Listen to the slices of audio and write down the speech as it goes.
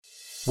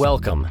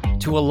Welcome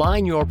to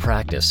Align Your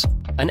Practice,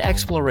 an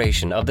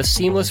exploration of the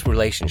seamless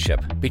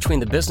relationship between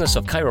the business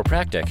of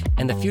chiropractic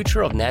and the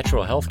future of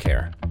natural health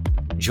care.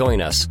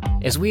 Join us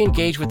as we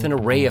engage with an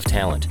array of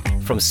talent,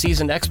 from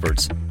seasoned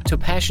experts to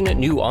passionate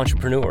new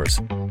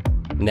entrepreneurs.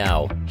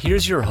 Now,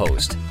 here's your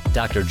host,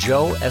 Dr.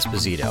 Joe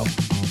Esposito.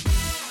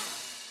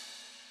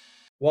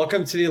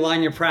 Welcome to the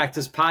Align Your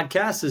Practice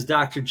podcast. This is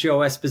Dr. Joe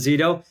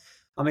Esposito.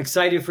 I'm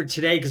excited for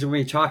today because we're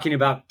going to be talking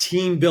about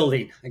team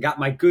building. I got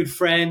my good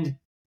friend,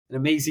 an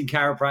amazing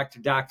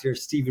chiropractor, Dr.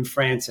 Stephen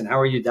Franson. How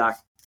are you, Doc?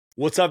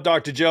 What's up,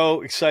 Dr.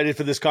 Joe? Excited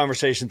for this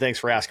conversation. Thanks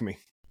for asking me.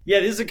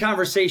 Yeah, this is a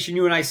conversation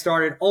you and I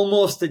started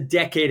almost a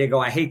decade ago.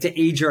 I hate to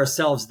age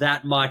ourselves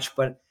that much,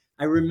 but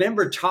I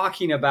remember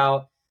talking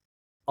about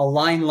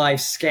Align Life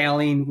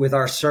scaling with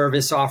our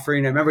service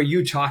offering. I remember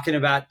you talking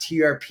about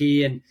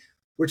TRP, and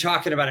we're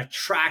talking about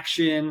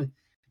attraction,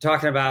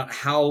 talking about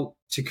how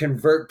to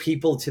convert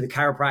people to the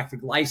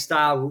chiropractic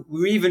lifestyle.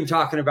 We're even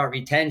talking about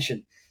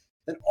retention.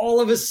 Then all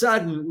of a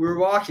sudden, we were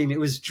walking. It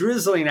was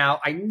drizzling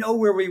out. I know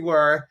where we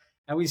were.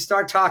 And we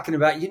start talking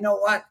about, you know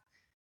what?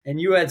 And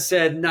you had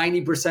said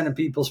 90% of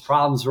people's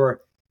problems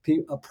were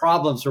people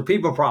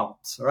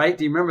problems, right?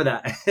 Do you remember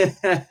that?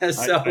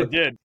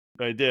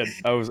 I did.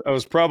 I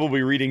was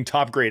probably reading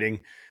Top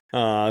Grading.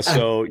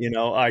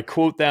 I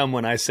quote them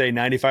when I say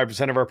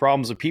 95% of our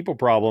problems are people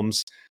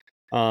problems.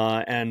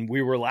 And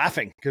we were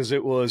laughing because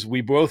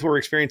we both were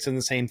experiencing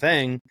the same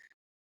thing,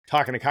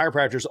 talking to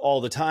chiropractors all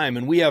the time.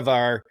 And we have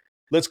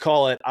let's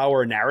call it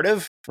our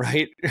narrative,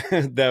 right?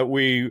 That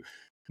we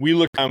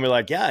look down and we're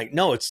like, yeah,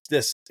 no, it's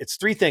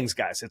three things,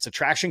 guys. It's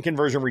attraction,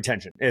 conversion,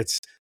 retention. It's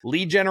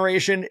lead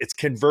generation, it's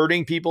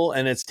converting people,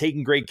 and it's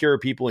taking great care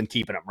of people and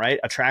keeping them, right?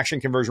 Attraction,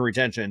 conversion,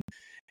 retention.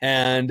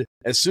 And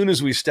as soon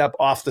as we step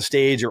off the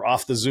stage or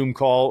off the Zoom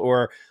call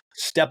or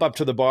step up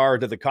to the bar or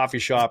to the coffee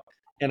shop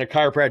and a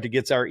chiropractor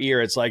gets our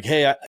ear, it's like,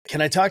 hey, can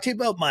I talk to you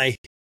about my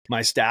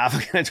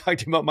staff? Can I talk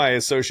to you about my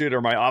associate or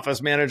my office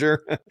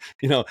manager?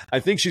 I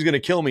think she's going to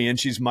kill me and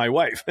she's my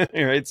wife,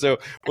 right? So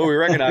what we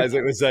recognized,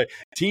 it was that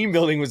team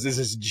building was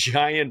this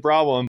giant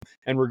problem.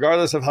 And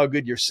regardless of how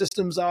good your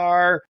systems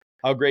are,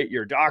 how great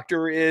your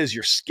doctor is,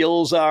 your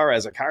skills are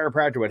as a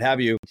chiropractor, what have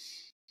you,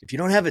 if you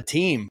don't have a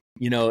team,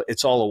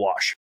 it's all a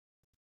wash.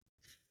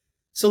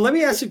 So let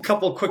me ask you a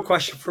couple of quick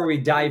questions before we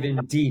dive in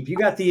deep. You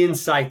got the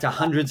insight to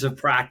hundreds of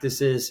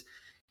practices.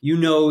 You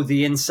know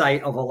the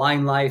insight of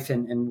Align Life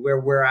and where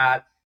we're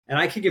at. And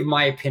I could give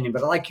my opinion,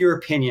 but I like your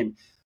opinion.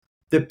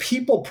 The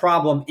people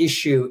problem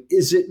issue,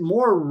 is it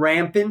more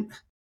rampant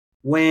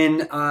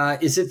when,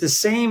 is it the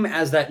same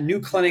as that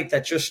new clinic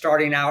that's just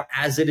starting out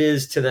as it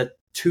is to the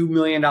 $2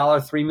 million,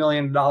 $3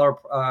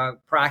 million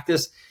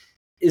practice?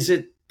 Is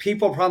it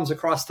people problems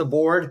across the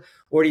board?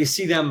 Or do you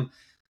see them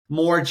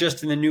more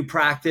just in the new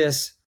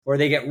practice, or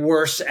they get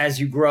worse as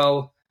you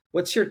grow?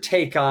 What's your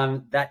take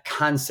on that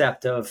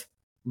concept of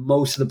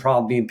most of the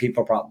problem being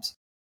people problems?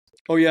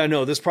 Oh yeah,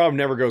 no, this problem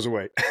never goes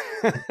away.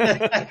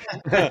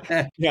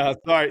 Yeah,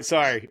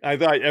 sorry. I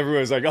thought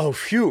everyone was like, oh,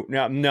 phew.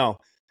 No,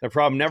 the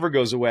problem never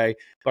goes away.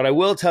 But I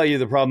will tell you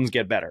the problems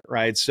get better,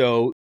 right?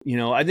 So,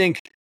 I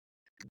think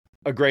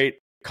a great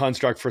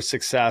construct for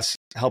success,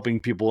 helping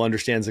people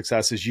understand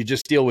success, is you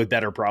just deal with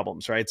better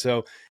problems, right?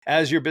 So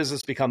as your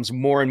business becomes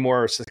more and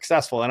more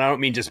successful, and I don't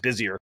mean just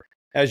busier,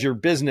 as your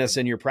business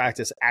and your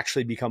practice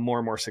actually become more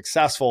and more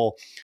successful,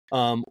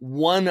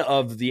 one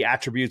of the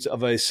attributes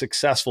of a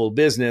successful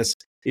business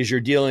is you're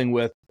dealing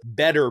with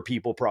better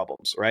people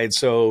problems, right?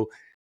 So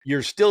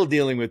you're still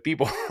dealing with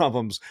people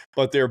problems,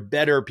 but they're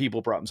better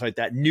people problems, right?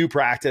 That new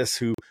practice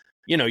who,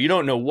 you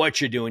don't know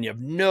what you're doing. You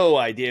have no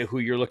idea who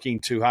you're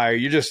looking to hire.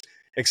 You're just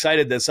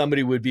excited that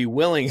somebody would be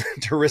willing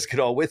to risk it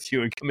all with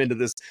you and come into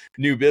this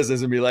new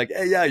business and be like,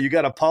 hey, yeah, you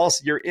got a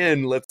pulse, you're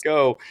in, let's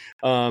go.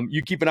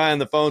 You keep an eye on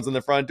the phones on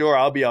the front door,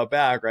 I'll be out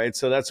back, right?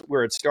 So that's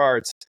where it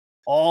starts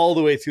all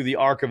the way through the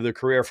arc of the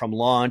career, from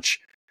launch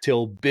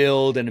till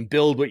build. And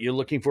build, what you're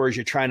looking for is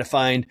you're trying to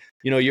find,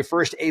 your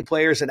first A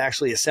players and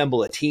actually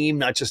assemble a team,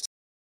 not just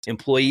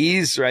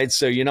employees, right?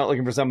 So you're not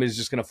looking for somebody who's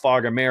just going to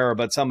fog a mirror,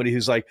 but somebody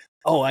who's like,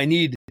 oh, I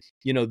need,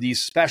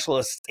 these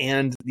specialists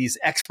and these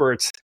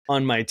experts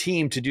on my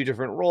team to do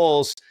different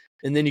roles.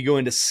 And then you go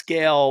into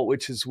scale,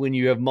 which is when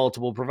you have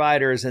multiple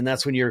providers. And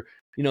that's when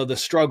the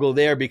struggle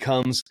there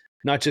becomes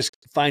not just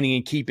finding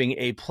and keeping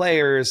A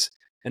players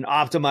and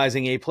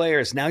optimizing A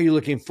players. Now you're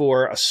looking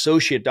for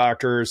associate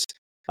doctors,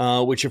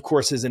 which of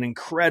course is an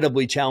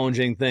incredibly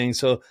challenging thing.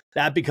 So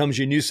that becomes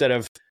your new set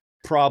of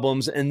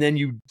problems. And then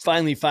you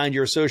finally find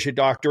your associate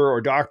doctor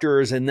or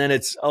doctors. And then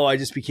it's, I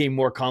just became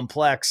more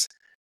complex.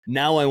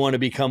 Now I want to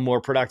become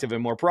more productive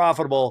and more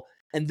profitable.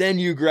 And then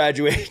you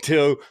graduate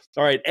to,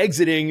 all right,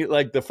 exiting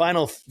like the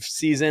final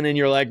season. And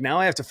you're like, now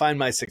I have to find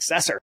my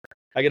successor.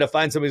 I got to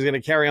find somebody who's going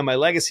to carry on my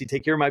legacy,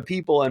 take care of my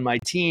people and my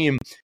team,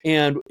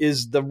 and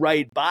is the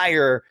right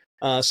buyer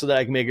so that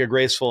I can make a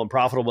graceful and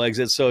profitable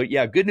exit. So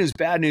yeah, good news,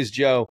 bad news,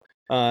 Joe.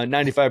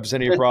 95%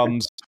 of your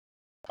problems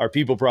are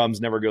people problems,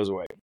 never goes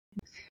away.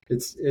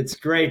 It's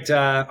great.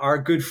 Our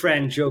good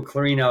friend Joe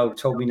Clarino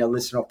told me to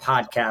listen to a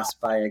podcast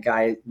by a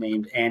guy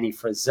named Andy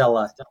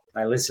Frisella.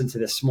 I listened to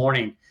this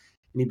morning,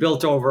 and he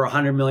built over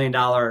 $100 million,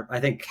 I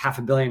think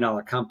 $500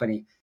 million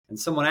company. And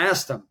someone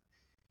asked him,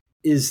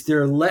 "Is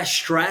there less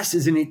stress?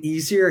 Isn't it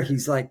easier?"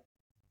 He's like,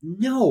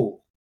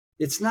 "No,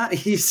 it's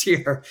not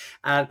easier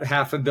at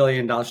 $500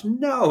 million.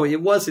 No,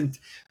 it wasn't.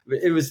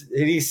 It was."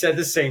 And he said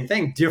the same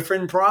thing,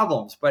 different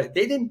problems, but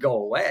they didn't go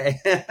away.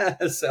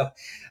 So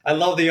I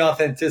love the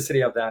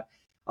authenticity of that.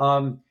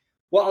 Well,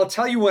 I'll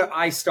tell you where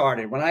I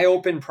started. When I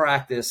opened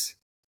practice,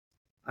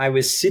 I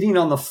was sitting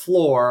on the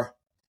floor.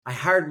 I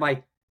hired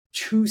my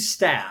 2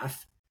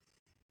 staff,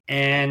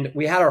 and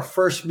we had our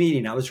first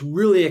meeting. I was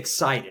really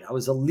excited. I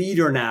was a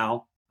leader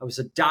now. I was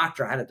a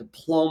doctor. I had a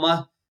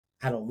diploma,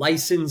 had a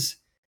license,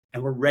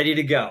 and we're ready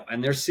to go.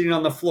 And they're sitting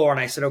on the floor, and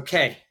I said,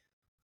 "Okay,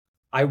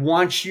 I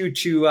want you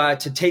to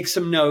take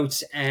some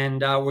notes,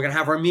 and we're going to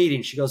have our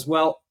meeting." She goes,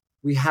 "Well,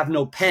 we have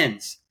no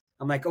pens."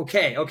 I'm like,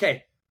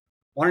 okay.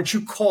 Why don't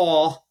you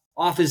call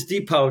Office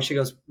Depot? She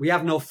goes, "We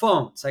have no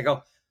phones." I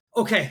go,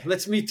 "Okay,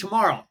 let's meet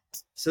tomorrow."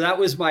 So that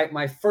was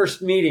my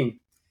first meeting.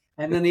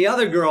 And then the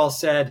other girl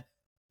said,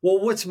 "Well,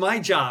 what's my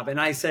job?" And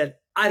I said,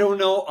 "I don't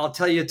know. I'll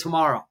tell you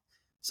tomorrow."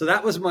 So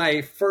that was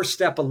my first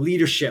step of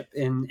leadership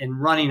in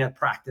running a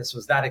practice,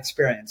 was that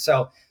experience.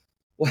 So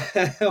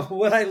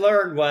what I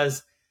learned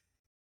was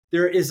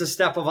there is a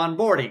step of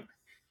onboarding.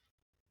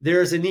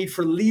 There's a need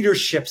for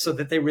leadership so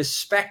that they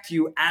respect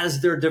you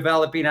as they're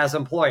developing as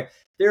an employee.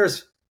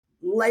 There's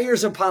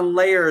layers upon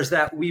layers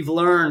that we've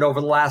learned over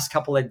the last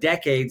couple of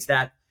decades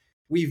that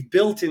we've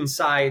built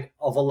inside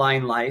of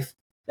Align Life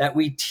that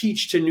we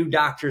teach to new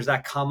doctors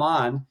that come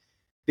on.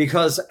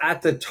 Because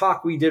at the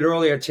talk we did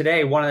earlier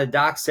today, one of the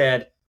docs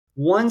said,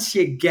 once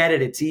you get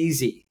it, it's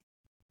easy.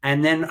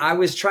 And then I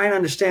was trying to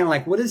understand,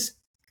 like, what is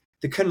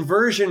the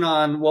conversion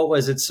on, what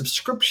was it,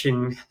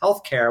 subscription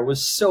healthcare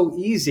was so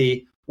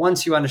easy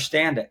once you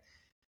understand it.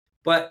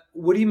 But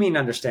what do you mean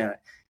understand it?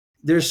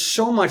 There's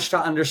so much to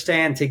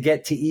understand to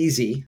get to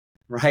easy,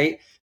 right?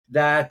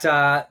 That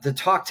the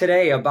talk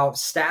today about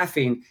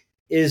staffing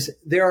is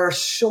there are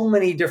so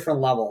many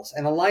different levels.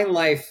 And Align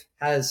Life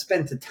has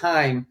spent the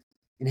time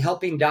in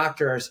helping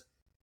doctors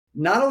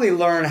not only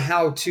learn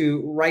how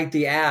to write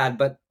the ad,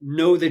 but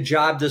know the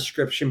job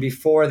description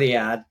before the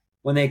ad.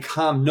 When they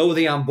come, know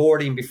the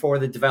onboarding before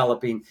the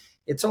developing.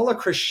 It's all a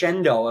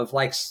crescendo of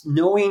like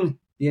knowing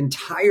the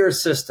entire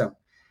system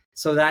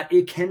so that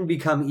it can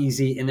become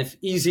easier in the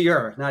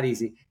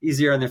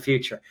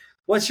future.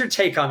 What's your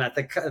take on that?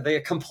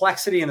 The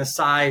complexity and the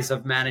size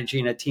of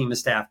managing a team of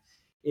staff.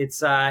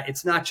 It's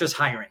not just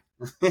hiring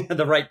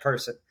the right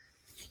person.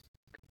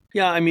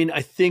 Yeah, I mean,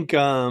 I think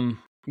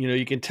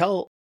you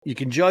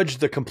can judge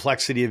the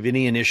complexity of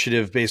any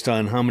initiative based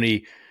on how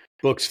many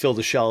books fill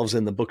the shelves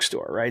in the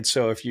bookstore, right?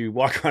 So if you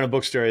walk around a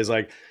bookstore, it's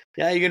like,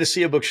 yeah, you're going to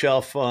see a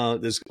bookshelf.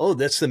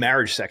 That's the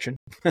marriage section.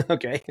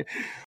 Okay.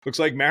 Looks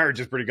like marriage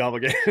is pretty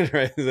complicated,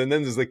 right? And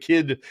then there's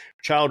the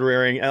child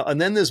rearing, and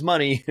then there's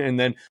money, and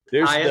then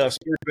there's the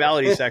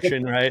spirituality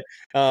section, right?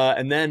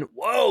 And then,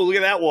 whoa, look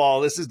at that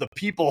wall. This is the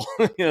people,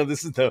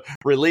 this is the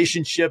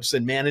relationships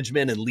and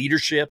management and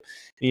leadership,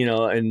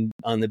 and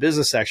on the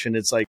business section,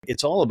 it's like,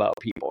 it's all about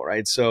people,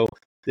 right? So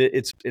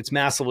it's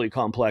massively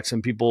complex,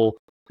 and people,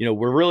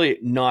 we're really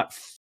not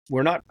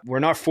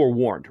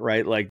forewarned,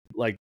 right? Like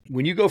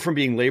when you go from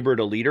being labor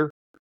to leader,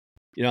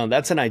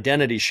 that's an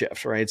identity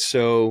shift, right?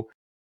 So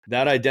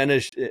that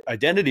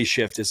identity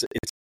shift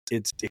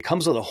it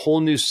comes with a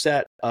whole new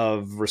set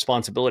of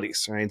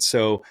responsibilities, right?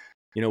 So,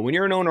 when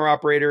you're an owner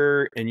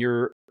operator and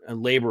you're a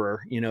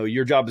laborer,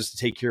 your job is to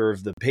take care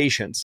of the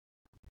patients.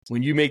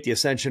 When you make the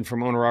ascension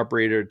from owner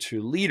operator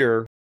to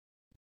leader,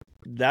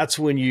 that's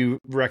when you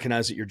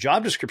recognize that your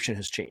job description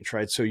has changed,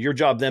 right? So your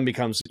job then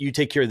becomes, you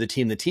take care of the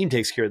team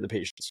takes care of the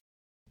patients,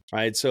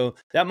 right? So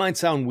that might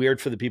sound weird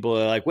for the people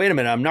that are like, wait a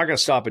minute, I'm not going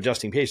to stop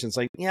adjusting patients.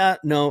 Like, yeah,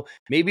 no,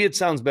 maybe it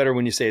sounds better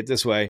when you say it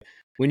this way.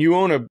 When you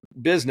own a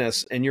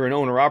business and you're an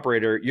owner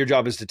operator, your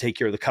job is to take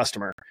care of the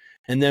customer.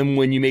 And then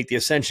when you make the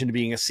ascension to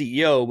being a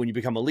CEO, when you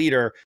become a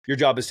leader, your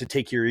job is to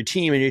take care of your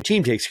team, and your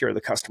team takes care of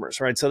the customers,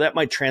 right? So that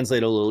might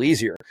translate a little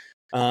easier.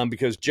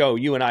 Because Joe,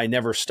 you and I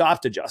never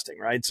stopped adjusting,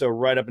 right? So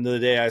right up until the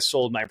day I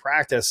sold my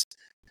practice,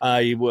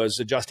 I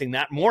was adjusting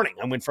that morning.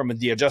 I went from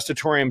the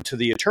adjustatorium to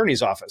the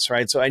attorney's office,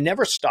 right? So I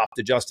never stopped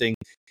adjusting,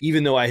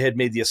 even though I had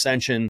made the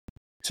ascension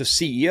to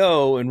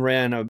CEO and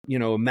ran a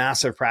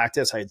massive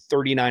practice. I had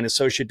 39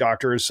 associate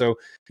doctors. So,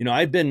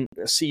 I'd been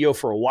a CEO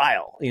for a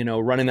while,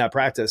 running that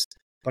practice,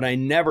 but I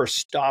never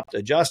stopped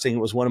adjusting. It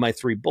was one of my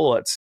 3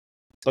 bullets.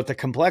 But the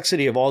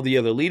complexity of all the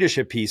other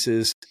leadership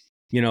pieces,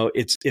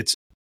 it's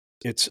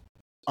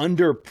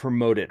under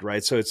promoted,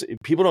 right? So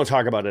people don't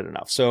talk about it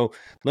enough. So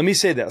let me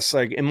say this,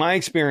 like in my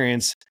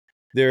experience,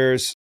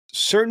 there's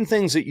certain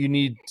things that you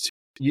need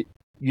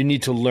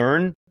to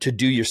learn to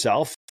do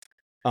yourself.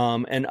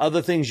 And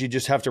other things you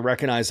just have to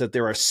recognize that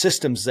there are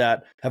systems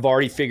that have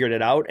already figured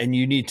it out, and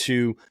you need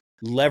to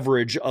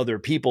leverage other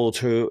people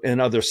and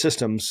other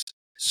systems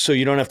so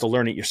you don't have to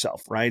learn it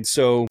yourself, right?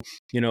 So,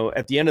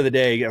 at the end of the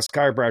day, as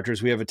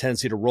chiropractors, we have a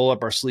tendency to roll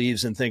up our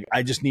sleeves and think,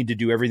 I just need to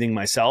do everything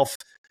myself.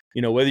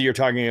 Whether you're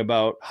talking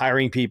about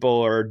hiring people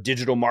or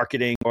digital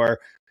marketing or,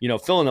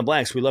 fill in the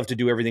blanks, we love to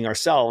do everything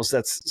ourselves.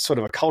 That's sort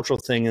of a cultural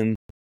thing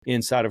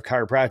inside of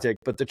chiropractic.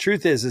 But the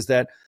truth is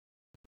that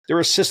there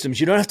are systems.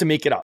 You don't have to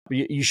make it up.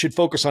 You should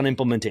focus on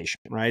implementation,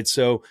 right?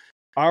 So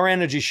our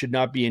energy should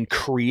not be in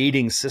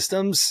creating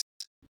systems.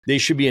 They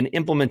should be in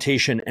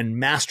implementation and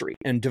mastery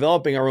and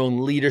developing our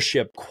own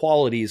leadership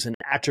qualities and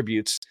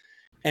attributes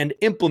and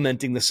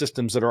implementing the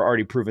systems that are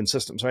already proven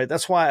systems, right?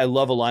 That's why I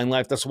love Align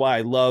Life. That's why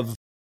I love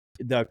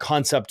the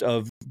concept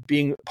of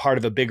being part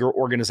of a bigger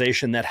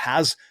organization that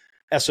has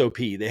SOP.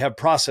 They have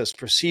process,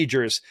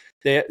 procedures.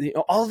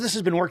 All of this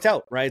has been worked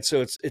out, right? So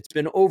it's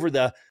been over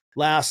the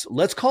last,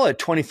 let's call it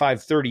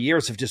 25, 30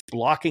 years of just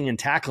blocking and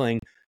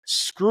tackling,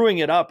 screwing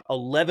it up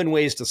 11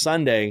 ways to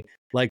Sunday.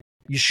 Like,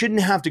 you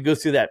shouldn't have to go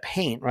through that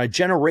pain, right?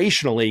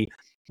 Generationally,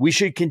 we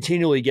should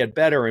continually get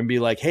better and be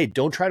like, hey,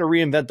 don't try to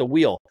reinvent the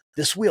wheel.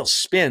 This wheel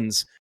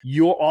spins.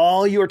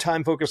 All your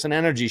time, focus, and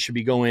energy should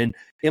be going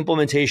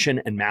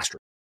implementation and mastery.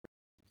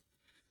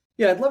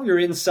 Yeah, I'd love your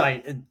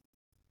insight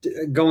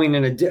going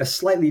in a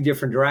slightly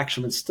different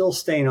direction, but still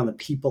staying on the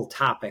people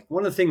topic.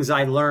 One of the things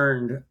I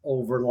learned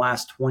over the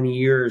last 20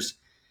 years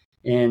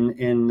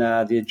in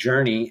the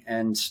journey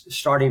and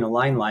starting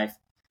Align Life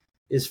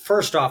is,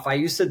 first off, I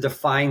used to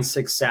define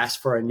success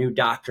for a new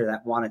doctor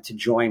that wanted to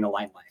join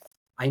Align Life.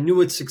 I knew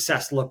what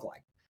success looked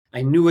like.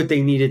 I knew what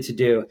they needed to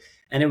do.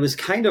 And it was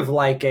kind of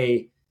like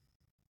a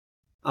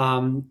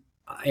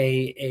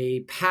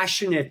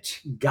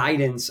passionate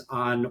guidance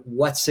on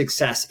what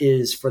success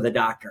is for the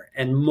doctor.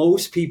 And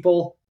most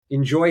people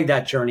enjoyed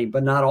that journey,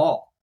 but not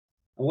all.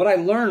 And what I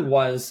learned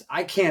was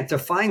I can't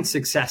define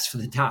success for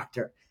the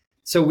doctor.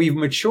 So we've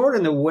matured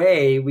in the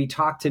way we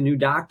talk to new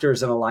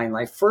doctors in Align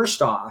Life.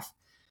 First off,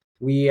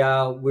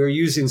 we're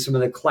using some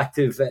of the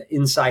collective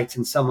insights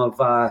and some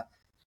of,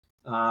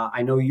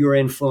 I know your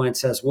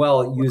influence as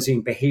well,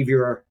 using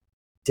behavior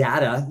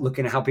data,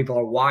 looking at how people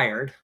are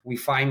wired. We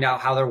find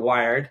out how they're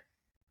wired.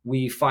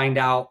 We find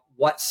out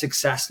what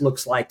success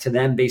looks like to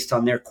them based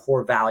on their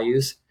core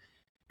values.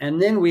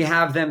 And then we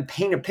have them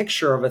paint a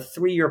picture of a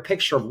 3-year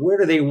picture of where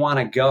do they want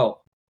to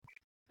go.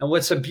 And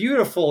what's a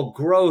beautiful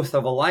growth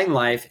of Align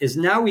Life is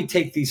now we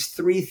take these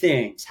 3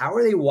 things. How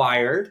are they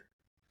wired?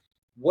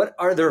 What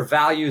are their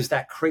values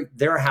that create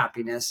their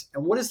happiness?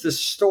 And what is the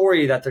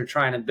story that they're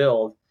trying to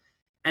build?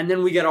 And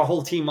then we get a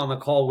whole team on the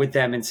call with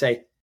them and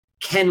say,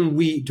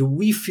 do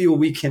we feel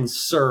we can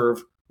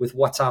serve with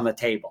what's on the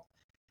table?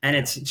 And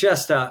it's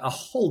just a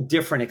whole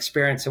different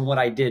experience than what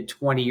I did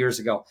 20 years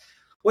ago.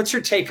 What's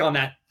your take on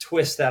that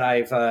twist that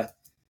I've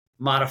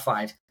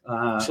modified?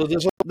 So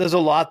there's a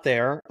lot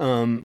there.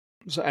 And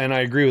I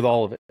agree with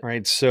all of it,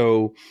 right?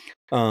 So,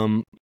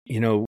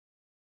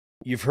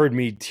 you've heard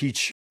me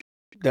teach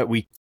that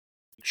we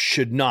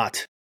should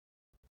not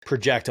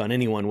project on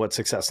anyone what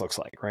success looks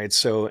like, right?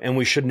 So, and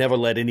we should never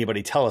let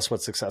anybody tell us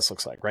what success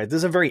looks like, right? This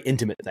is a very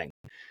intimate thing,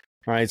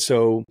 right?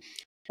 So,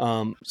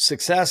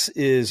 success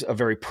is a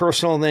very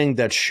personal thing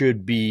that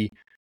should be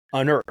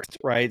unearthed,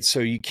 right? So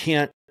you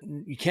can't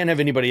have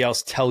anybody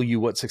else tell you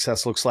what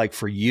success looks like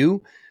for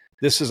you.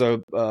 This is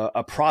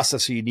a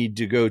process you need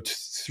to go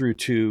through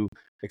to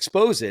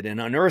expose it and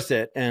unearth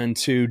it and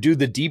to do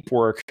the deep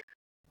work.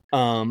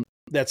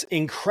 That's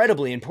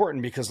incredibly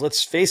important because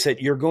let's face it,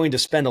 you're going to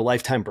spend a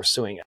lifetime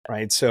pursuing it,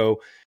 right?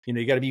 So,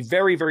 you got to be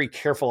very, very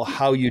careful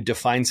how you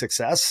define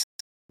success.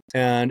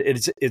 And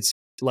it's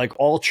like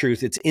all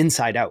truth, it's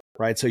inside out,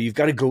 right? So you've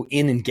got to go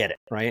in and get it,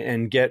 right?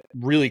 And get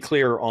really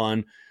clear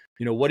on,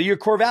 what are your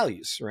core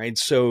values, right?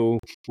 So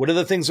what are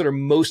the things that are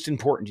most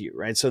important to you,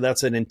 right? So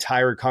that's an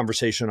entire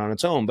conversation on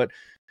its own. But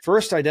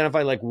first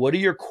identify what are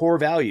your core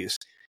values?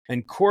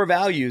 And core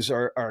values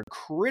are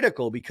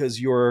critical because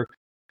your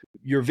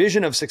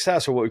vision of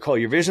success, or what we call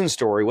your vision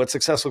story, what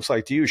success looks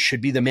like to you,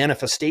 should be the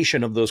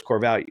manifestation of those core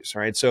values,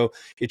 right? So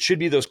it should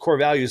be those core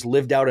values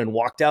lived out and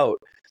walked out.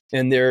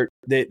 And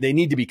they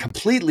need to be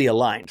completely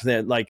aligned.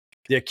 That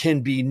there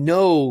can be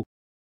no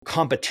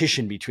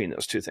competition between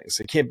those two things.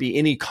 There can't be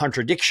any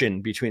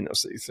contradiction between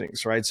those two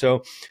things, right?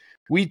 So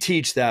we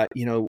teach that,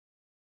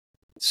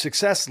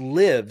 success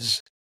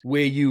lives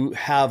where you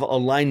have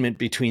alignment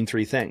between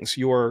 3 things: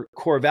 your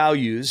core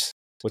values,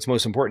 what's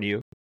most important to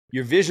you,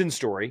 your vision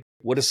story,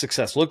 what does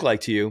success look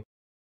like to you,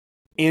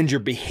 and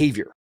your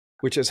behavior,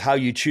 which is how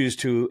you choose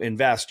to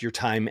invest your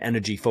time,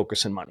 energy,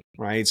 focus, and money,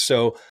 right?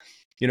 So,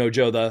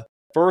 Joe, the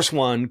first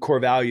one, core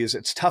values,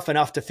 it's tough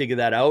enough to figure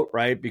that out,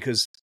 right?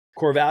 Because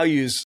core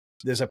values,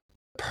 there's a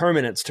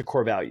permanence to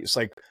core values.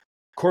 Like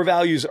core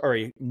values are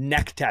a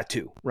neck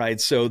tattoo,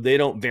 right? So they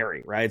don't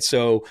vary, right?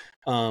 So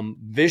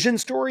vision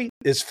story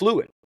is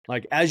fluid.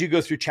 Like as you go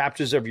through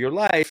chapters of your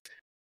life,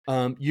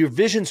 your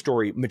vision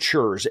story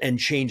matures and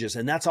changes,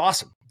 and that's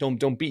awesome.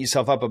 Don't beat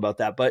yourself up about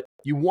that, but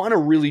you want to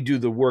really do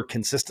the work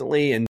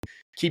consistently and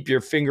keep your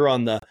finger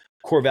on the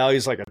core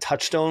values like a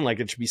touchstone. Like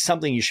it should be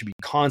something you should be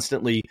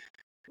constantly,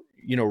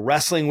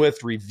 wrestling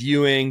with,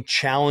 reviewing,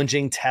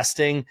 challenging,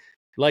 testing.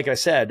 like I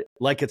said,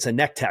 like it's a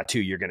neck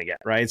tattoo you're going to get,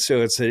 right?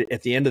 So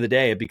at the end of the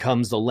day, it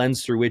becomes the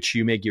lens through which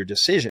you make your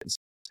decisions.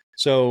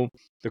 So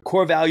the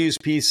core values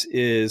piece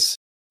has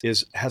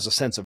a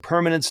sense of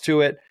permanence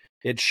to it.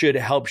 It should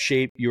help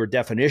shape your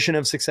definition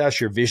of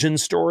success, your vision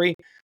story.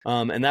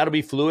 And that'll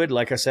be fluid.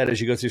 Like I said, as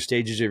you go through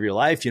stages of your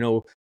life,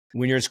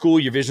 when you're in school,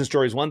 your vision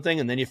story is one thing,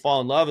 and then you fall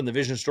in love and the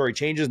vision story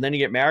changes, and then you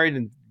get married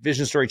and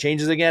vision story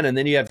changes again, and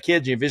then you have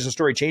kids and your vision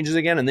story changes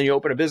again, and then you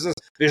open a business,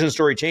 vision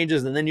story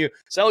changes, and then you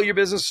sell your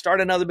business, start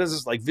another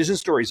business. Like, vision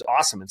story is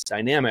awesome. It's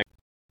dynamic,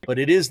 but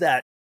it is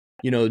that,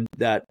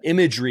 that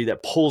imagery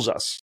that pulls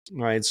us,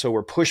 right? So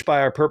we're pushed by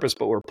our purpose,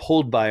 but we're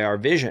pulled by our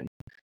vision.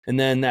 And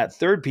then that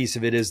third piece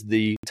of it is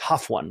the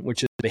tough one,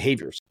 which is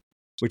behaviors,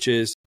 which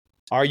is,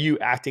 are you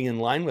acting in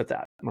line with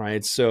that,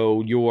 right?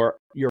 So your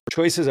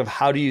choices of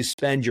how do you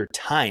spend your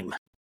time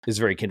is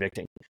very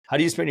convicting. How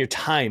do you spend your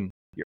time,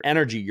 your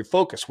energy, your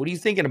focus? What are you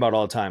thinking about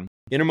all the time?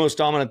 Innermost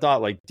dominant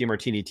thought, like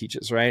DeMartini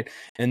teaches, right?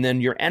 And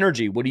then your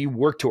energy, what do you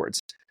work towards?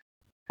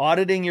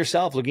 Auditing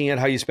yourself, looking at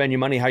how you spend your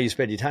money, how you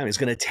spend your time is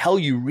going to tell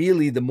you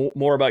really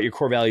more about your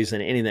core values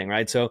than anything,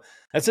 right? So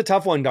that's a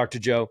tough one, Dr.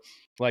 Joe.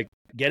 Like,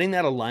 getting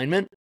that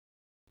alignment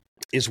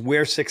is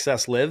where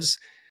success lives.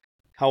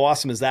 How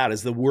awesome is that?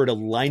 Is the word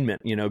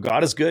alignment.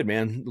 God is good,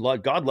 man.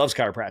 God loves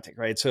chiropractic,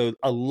 right? So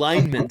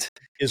alignment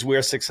is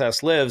where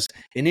success lives.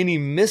 And any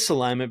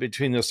misalignment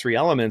between those three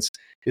elements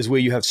is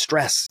where you have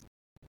stress.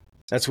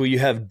 That's where you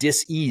have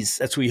dis-ease.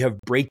 That's where you have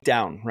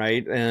breakdown,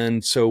 right?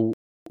 And so,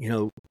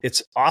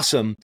 it's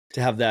awesome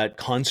to have that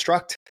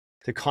construct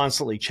to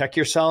constantly check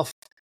yourself,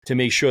 to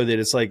make sure that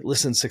it's like,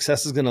 listen,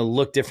 success is going to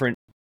look different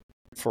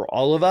for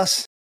all of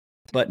us,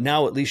 but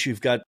now at least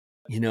you've got,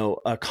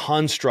 a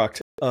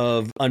construct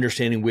of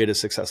understanding where does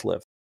success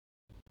live.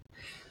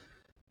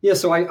 Yeah,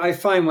 so I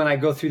find when I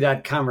go through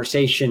that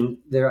conversation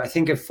there, I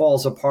think it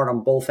falls apart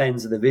on both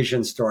ends of the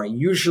vision story.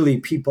 Usually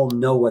people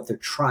know what they're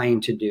trying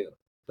to do,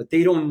 but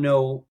they don't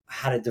know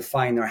how to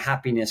define their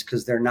happiness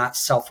because they're not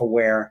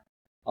self-aware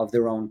of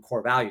their own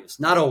core values.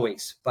 Not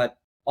always, but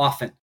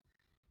often.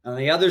 On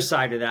the other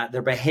side of that,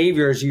 their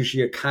behaviors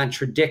usually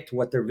contradict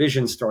what their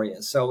vision story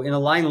is. So in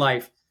Align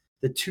Life,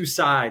 the two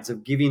sides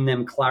of giving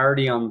them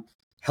clarity on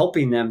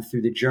helping them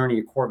through the journey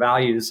of core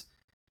values.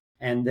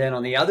 And then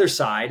on the other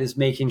side is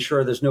making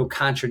sure there's no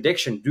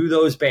contradiction. Do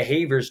those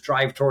behaviors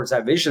drive towards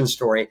that vision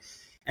story?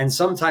 And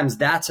sometimes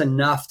that's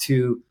enough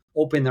to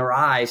open their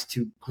eyes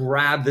to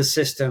grab the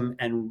system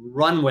and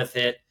run with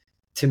it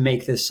to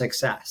make this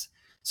success.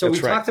 So we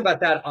talked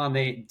about that on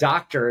the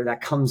doctor that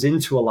comes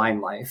into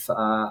Align Life,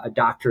 a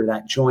doctor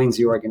that joins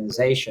the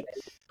organization.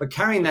 But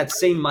carrying that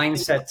same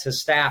mindset to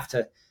staff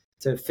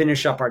to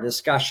finish up our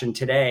discussion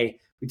today,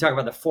 we talk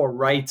about the 4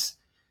 rights.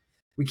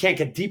 We can't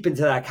get deep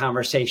into that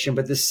conversation,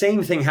 but the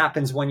same thing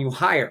happens when you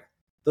hire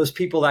those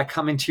people that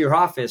come into your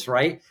office,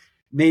 right?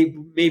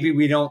 Maybe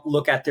we don't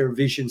look at their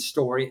vision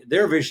story,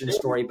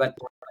 but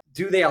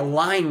do they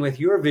align with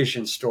your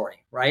vision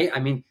story, right? I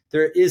mean,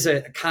 there is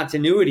a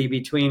continuity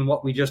between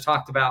what we just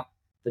talked about,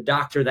 the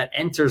doctor that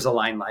enters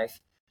Align Life,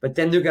 but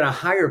then they're going to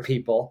hire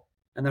people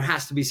and there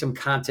has to be some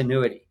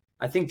continuity.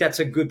 I think that's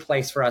a good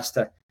place for us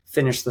to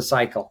finish the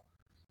cycle.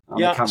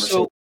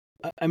 So,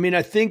 I mean,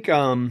 I think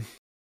I'd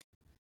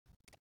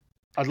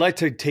like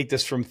to take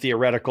this from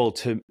theoretical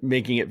to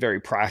making it very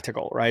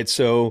practical, right?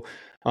 So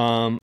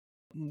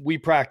we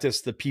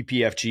practice the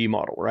PPFG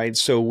model, right?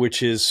 So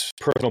which is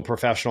personal,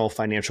 professional,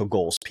 financial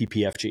goals,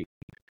 PPFG.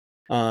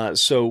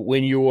 So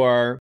when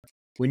you're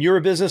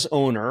a business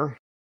owner,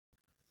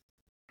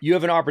 you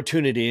have an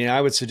opportunity, and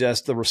I would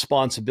suggest the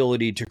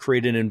responsibility to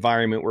create an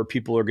environment where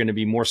people are going to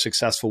be more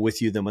successful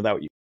with you than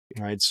without you,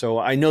 right? So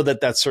I know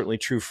that that's certainly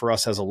true for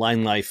us as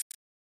Align Life.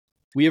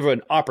 We have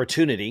an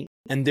opportunity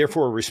and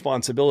therefore a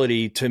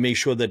responsibility to make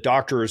sure that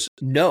doctors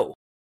know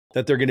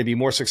that they're going to be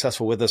more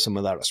successful with us than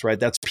without us, right?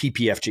 That's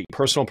PPFG,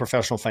 personal,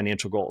 professional,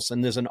 financial goals.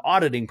 And there's an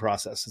auditing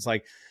process. It's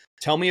like,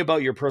 tell me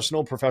about your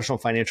personal, professional,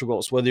 financial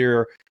goals, whether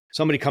you're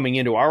somebody coming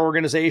into our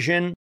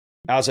organization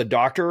as a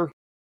doctor,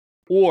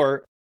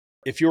 or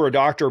if you're a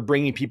doctor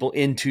bringing people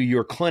into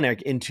your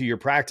clinic, into your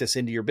practice,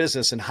 into your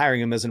business and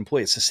hiring them as an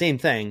employee. It's the same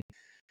thing.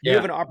 You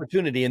have an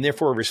opportunity and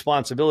therefore a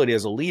responsibility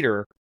as a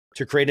leader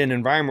to create an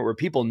environment where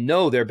people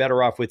know they're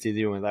better off with you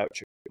than without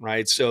you,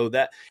 right? So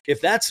that if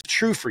that's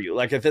true for you,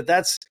 like if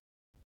that's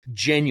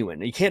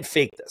genuine, you can't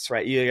fake this,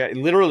 right? You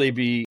literally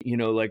be,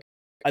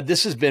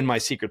 this has been my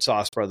secret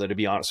sauce, brother, to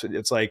be honest with you.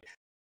 It's like,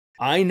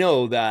 I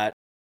know that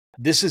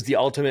this is the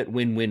ultimate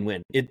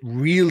win-win-win. It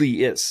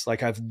really is.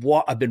 Like I've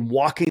been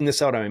walking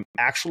this out. I'm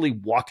actually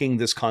walking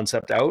this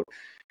concept out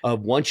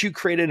of once you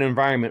create an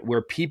environment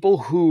where people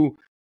who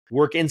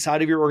work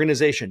inside of your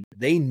organization,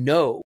 they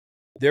know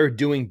they're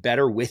doing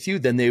better with you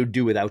than they would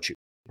do without you,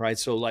 right?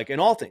 So like in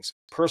all things,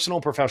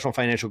 personal, professional,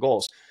 financial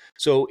goals.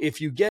 So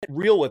if you get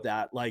real with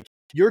that, like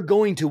you're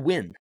going to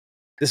win.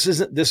 This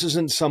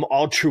isn't some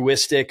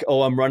altruistic,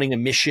 oh, I'm running a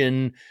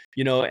mission,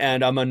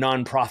 and I'm a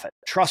nonprofit.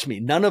 Trust me,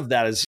 none of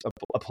that is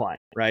applying,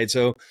 right?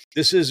 So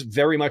this is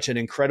very much an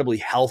incredibly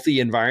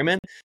healthy environment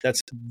that's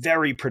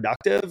very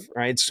productive,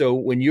 right? So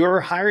when you're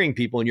hiring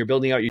people and you're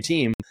building out your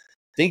team,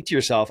 think to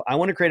yourself, I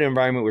want to create an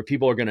environment where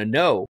people are going to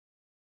know,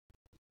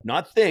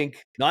 not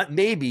think, not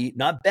maybe,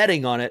 not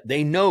betting on it.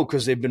 They know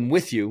because they've been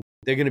with you.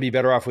 They're going to be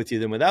better off with you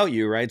than without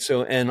you, right?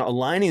 So, and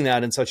aligning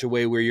that in such a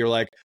way where you're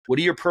like, what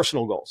are your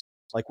personal goals?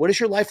 Like, what does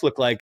your life look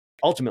like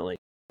ultimately?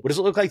 What does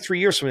it look like 3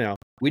 years from now?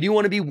 Where do you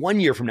want to be 1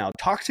 year from now?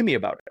 Talk to me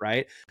about it,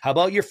 right? How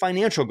about your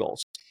financial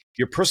goals?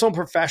 Your personal and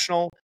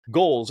professional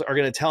goals are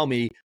going to tell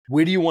me,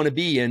 where do you want to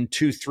be in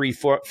 2, 3,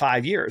 4,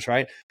 5 years,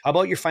 right? How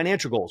about your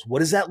financial goals? What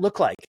does that look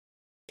like?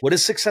 What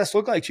does success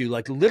look like to you?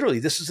 Like, literally,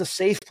 this is a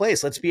safe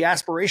place. Let's be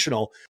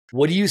aspirational.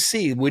 What do you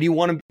see? What do you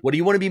want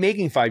to be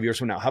making 5 years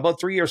from now? How about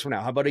 3 years from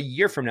now? How about a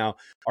year from now?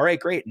 All right,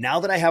 great.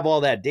 Now that I have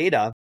all that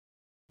data,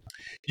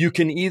 you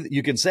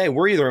can say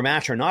we're either a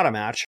match or not a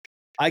match.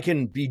 I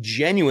can be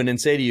genuine and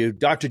say to you,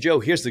 Dr. Joe,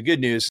 here's the good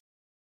news.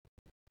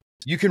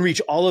 You can reach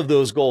all of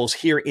those goals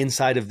here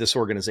inside of this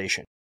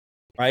organization,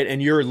 right?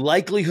 And your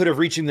likelihood of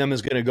reaching them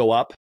is going to go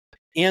up.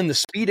 And the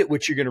speed at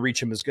which you're going to reach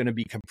them is going to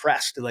be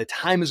compressed. The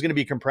time is going to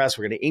be compressed.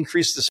 We're going to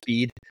increase the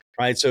speed,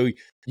 right? So,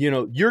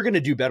 you're going to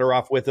do better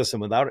off with us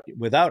than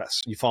without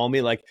us. You follow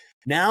me? Like,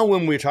 now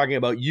when we're talking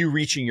about you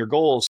reaching your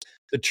goals,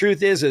 the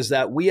truth is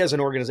that we as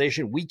an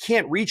organization, we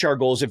can't reach our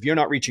goals if you're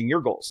not reaching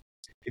your goals.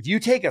 If you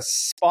take a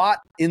spot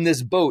in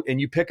this boat and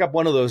you pick up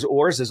one of those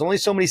oars, there's only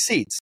so many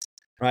seats,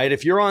 right?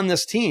 If you're on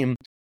this team,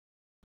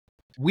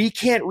 we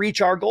can't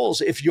reach our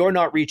goals if you're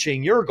not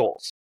reaching your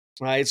goals.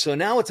 Right. So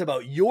now it's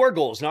about your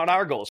goals, not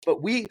our goals.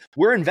 But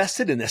we're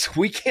invested in this.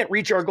 We can't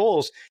reach our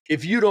goals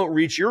if you don't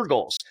reach your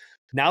goals.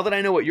 Now that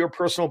I know what your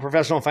personal,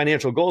 professional, and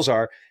financial goals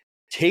are,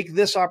 take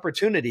this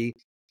opportunity.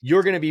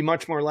 You're going to be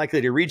much more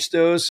likely to reach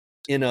those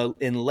in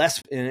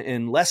less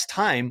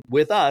time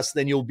with us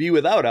than you'll be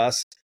without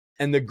us.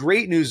 And the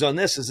great news on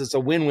this is it's a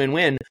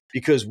win-win-win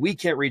because we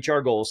can't reach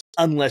our goals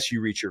unless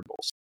you reach your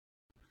goals.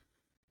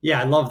 Yeah,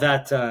 I love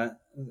that.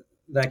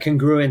 That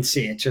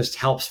congruency, it just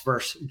helps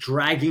versus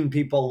dragging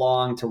people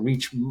along to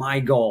reach my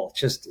goal.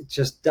 It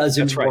just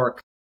doesn't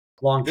work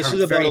long term. This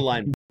is about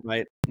alignment,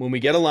 right? When we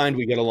get aligned,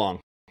 we get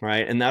along,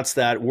 right? And that's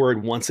that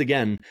word. Once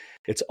again,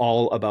 it's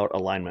all about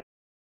alignment.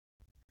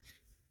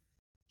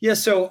 Yeah.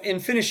 So in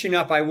finishing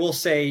up, I will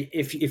say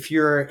if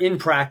you're in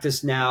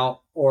practice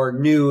now or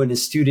new and a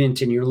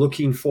student and you're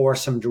looking for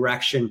some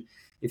direction,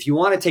 if you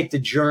want to take the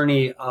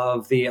journey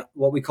of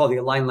what we call the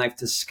Align Life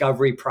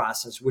discovery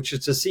process, which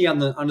is to see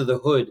under the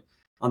hood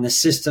on the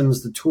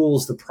systems, the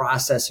tools, the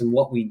process, and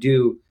what we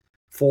do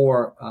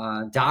for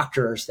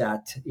doctors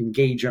that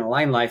engage in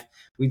Align Life,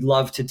 we'd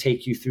love to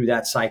take you through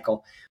that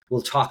cycle.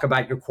 We'll talk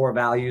about your core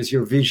values,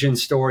 your vision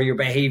story, your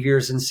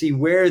behaviors, and see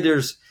where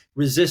there's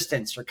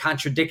resistance or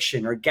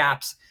contradiction or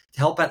gaps to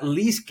help at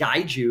least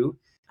guide you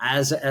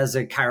as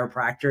a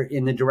chiropractor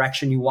in the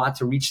direction you want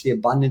to reach the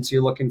abundance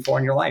you're looking for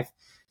in your life.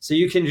 So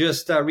you can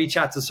just reach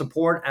out to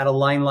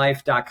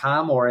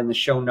support@alignlife.com, or in the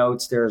show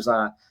notes, there's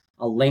a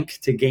link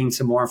to gain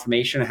some more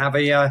information and have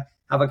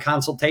a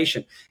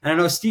consultation. And I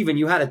know, Stephen,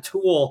 you had a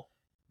tool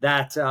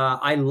that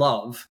I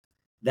love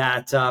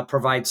that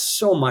provides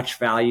so much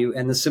value,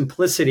 and the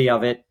simplicity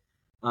of it.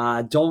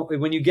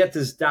 When you get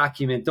this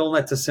document, don't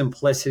let the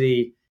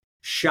simplicity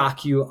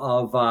shock you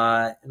of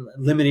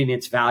limiting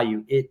its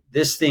value.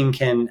 This thing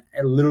can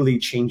literally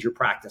change your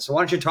practice. So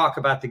why don't you talk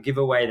about the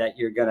giveaway that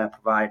you're going to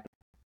provide?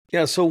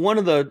 Yeah. So one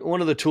of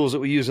the tools that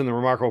we use in the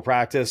Remarkable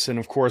Practice, and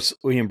of course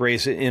we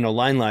embrace it in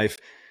Align Life,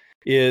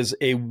 is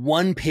a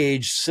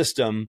one-page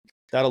system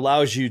that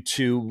allows you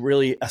to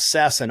really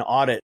assess and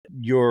audit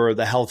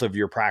the health of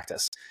your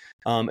practice.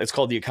 It's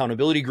called the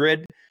Accountability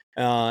Grid,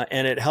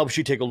 and it helps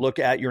you take a look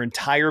at your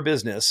entire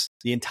business,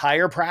 the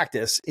entire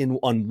practice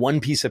on one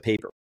piece of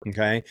paper.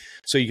 Okay,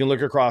 so you can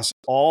look across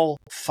all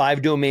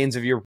 5 domains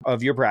of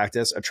your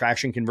practice: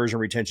 attraction, conversion,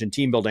 retention,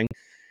 team building,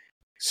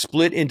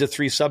 split into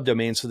 3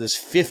 subdomains. So there's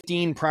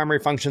 15 primary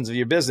functions of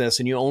your business,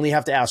 and you only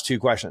have to ask 2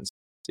 questions.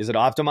 Is it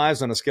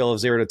optimized on a scale of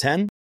 0 to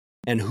 10?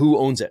 And who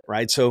owns it,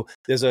 right? So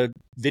there's a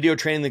video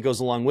training that goes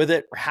along with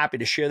it. We're happy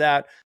to share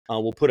that.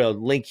 We'll put a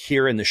link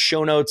here in the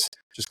show notes.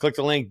 Just click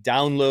the link,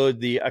 download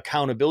the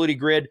accountability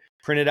grid,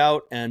 print it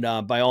out.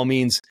 And by all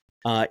means,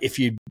 if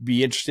you'd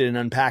be interested in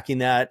unpacking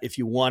that, if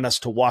you want us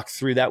to walk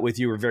through that with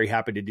you, we're very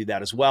happy to do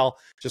that as well.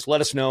 Just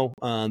let us know.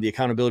 The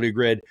accountability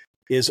grid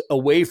is a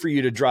way for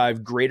you to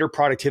drive greater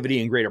productivity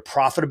and greater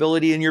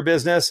profitability in your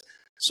business.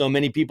 So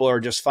many people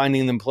are just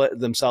finding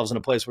themselves in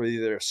a place where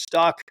either they're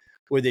stuck,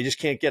 where they just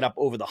can't get up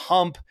over the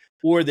hump,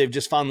 or they've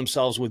just found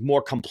themselves with more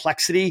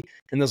complexity.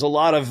 And there's a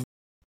lot of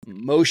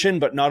motion,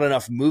 but not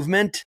enough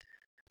movement.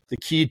 The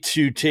key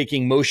to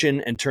taking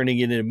motion and turning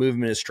it into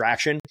movement is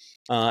traction,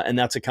 and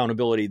that's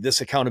accountability.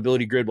 This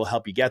accountability grid will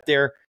help you get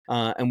there,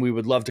 and we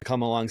would love to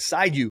come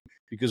alongside you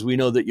because we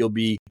know that you'll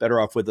be better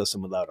off with us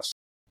than without us.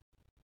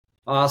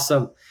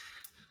 Awesome.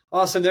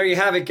 Awesome. There you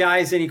have it,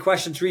 guys. Any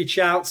questions, reach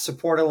out,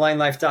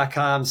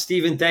 support@alignlife.com.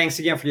 Stephen, thanks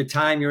again for your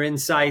time, your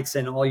insights,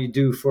 and all you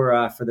do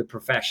for the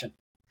profession.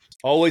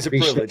 Always a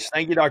privilege.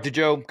 Thank you, Dr.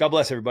 Joe. God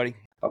bless everybody.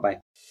 Bye-bye.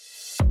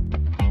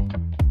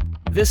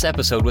 This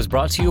episode was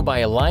brought to you by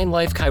Align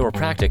Life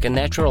Chiropractic and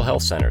Natural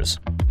Health Centers.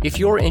 If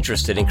you're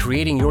interested in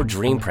creating your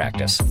dream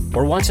practice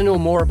or want to know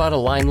more about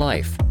Align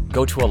Life,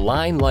 go to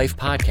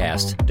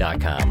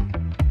alignlifepodcast.com.